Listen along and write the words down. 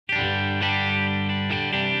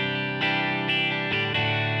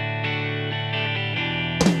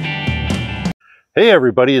Hey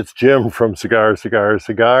everybody, it's Jim from Cigars.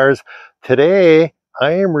 Today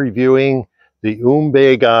I am reviewing the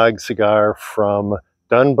Umbagog cigar from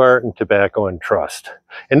Dunbarton Tobacco and Trust.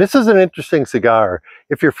 And this is an interesting cigar.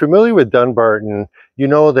 If you're familiar with Dunbarton, you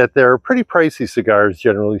know that they're pretty pricey cigars,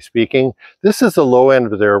 generally speaking. This is the low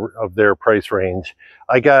end of their price range.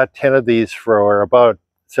 I got 10 of these for about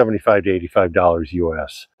 $75 to $85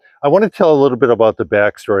 US. I want to tell a little bit about the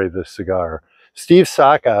backstory of this cigar. Steve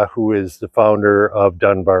Saka, who is the founder of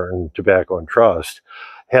Dunbarton Tobacco and Trust,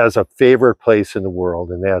 has a favorite place in the world,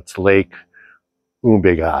 and that's Lake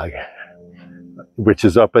Umbagog, which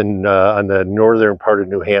is up in on the northern part of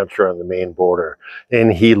New Hampshire on the Maine border.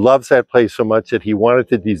 And he loves that place so much that he wanted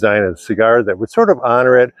to design a cigar that would sort of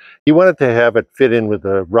honor it. He wanted to have it fit in with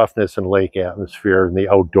the roughness and lake atmosphere and the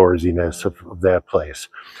outdoorsiness of that place.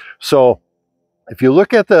 So if you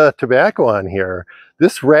look at the tobacco on here,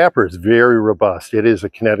 this wrapper is very robust. It is a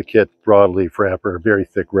Connecticut Broadleaf wrapper, a very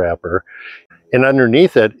thick wrapper. And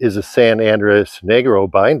underneath it is a San Andres Negro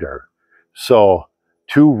binder. So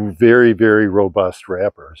two very, very robust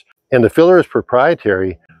wrappers. And the filler is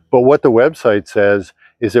proprietary, but what the website says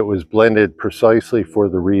is it was blended precisely for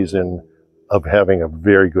the reason of having a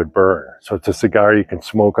very good burn. So it's a cigar you can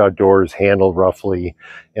smoke outdoors, handle roughly,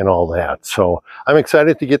 and all that. So I'm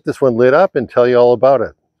excited to get this one lit up and tell you all about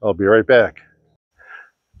it. I'll be right back.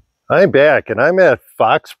 I'm back, and I'm at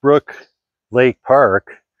Fox Brook Lake Park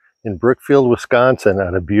in Brookfield, Wisconsin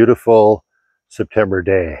on a beautiful September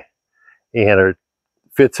day. And it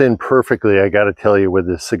fits in perfectly, I gotta tell you, with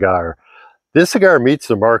this cigar. This cigar meets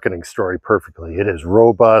the marketing story perfectly. It is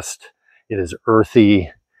robust, it is earthy,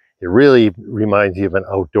 it really reminds you of an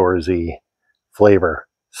outdoorsy flavor.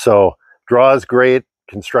 So draw's great,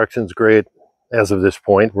 construction's great. As of this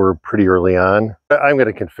point, we're pretty early on. I'm going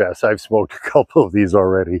to confess, I've smoked a couple of these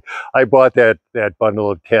already. I bought that bundle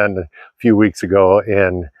of 10 a few weeks ago,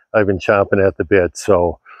 and I've been chomping at the bit.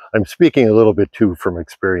 So I'm speaking a little bit too from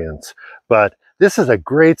experience. But this is a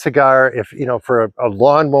great cigar if, you know, for a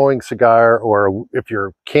lawn mowing cigar, or if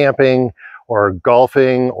you're camping or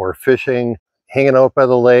golfing or fishing, hanging out by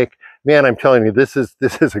the lake. Man, I'm telling you, this is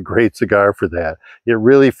a great cigar for that. It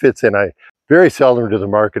really fits in. I very seldom do the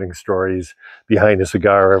marketing stories behind a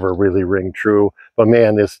cigar ever really ring true, but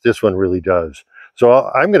man, this one really does. So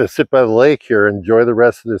I'm going to sit by the lake here, enjoy the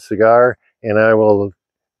rest of the cigar, and I will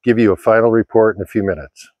give you a final report in a few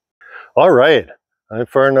minutes. All right, I'm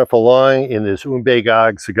far enough along in this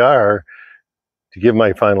Umbagog cigar to give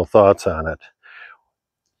my final thoughts on it.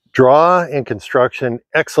 Draw and construction,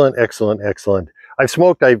 excellent, excellent, excellent.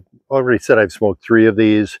 I've already said I've smoked 3 of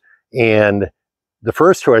these, and the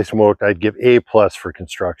first 2 I smoked, I'd give A+ for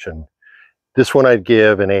construction. This one I'd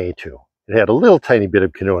give an A to. It had a little tiny bit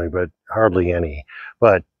of canoeing, but hardly any.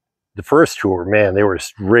 But the first 2 were, man, they were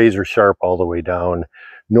razor sharp all the way down.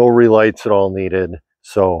 No relights at all needed.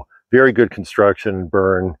 So very good construction and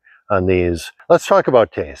burn on these. Let's talk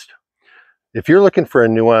about taste. If you're looking for a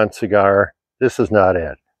nuanced cigar, this is not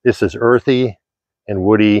it. This is earthy and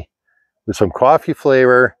woody with some coffee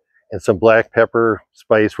flavor and some black pepper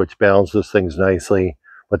spice, which balances things nicely.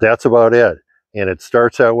 But that's about it. And it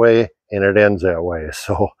starts that way and it ends that way.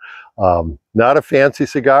 So not a fancy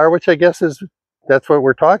cigar, which I guess that's what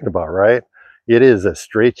we're talking about, right? It is a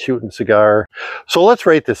straight shooting cigar. So let's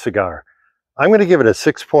rate this cigar. I'm going to give it a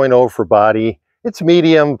 6.0 for body. It's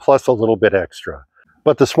medium plus a little bit extra.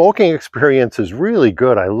 But the smoking experience is really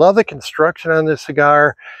good. I love the construction on this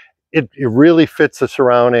cigar. It really fits the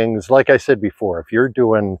surroundings. Like I said before, if you're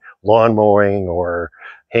doing lawn mowing or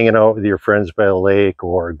hanging out with your friends by the lake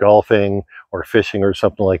or golfing or fishing or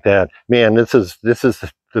something like that, man, this is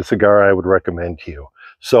the cigar I would recommend to you.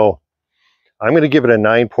 So I'm going to give it a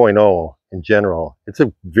 9.0 in general. It's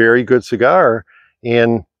a very good cigar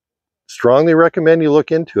and strongly recommend you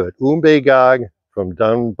look into it. Umbagog from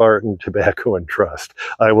Dunbarton Tobacco and Trust.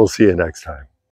 I will see you next time.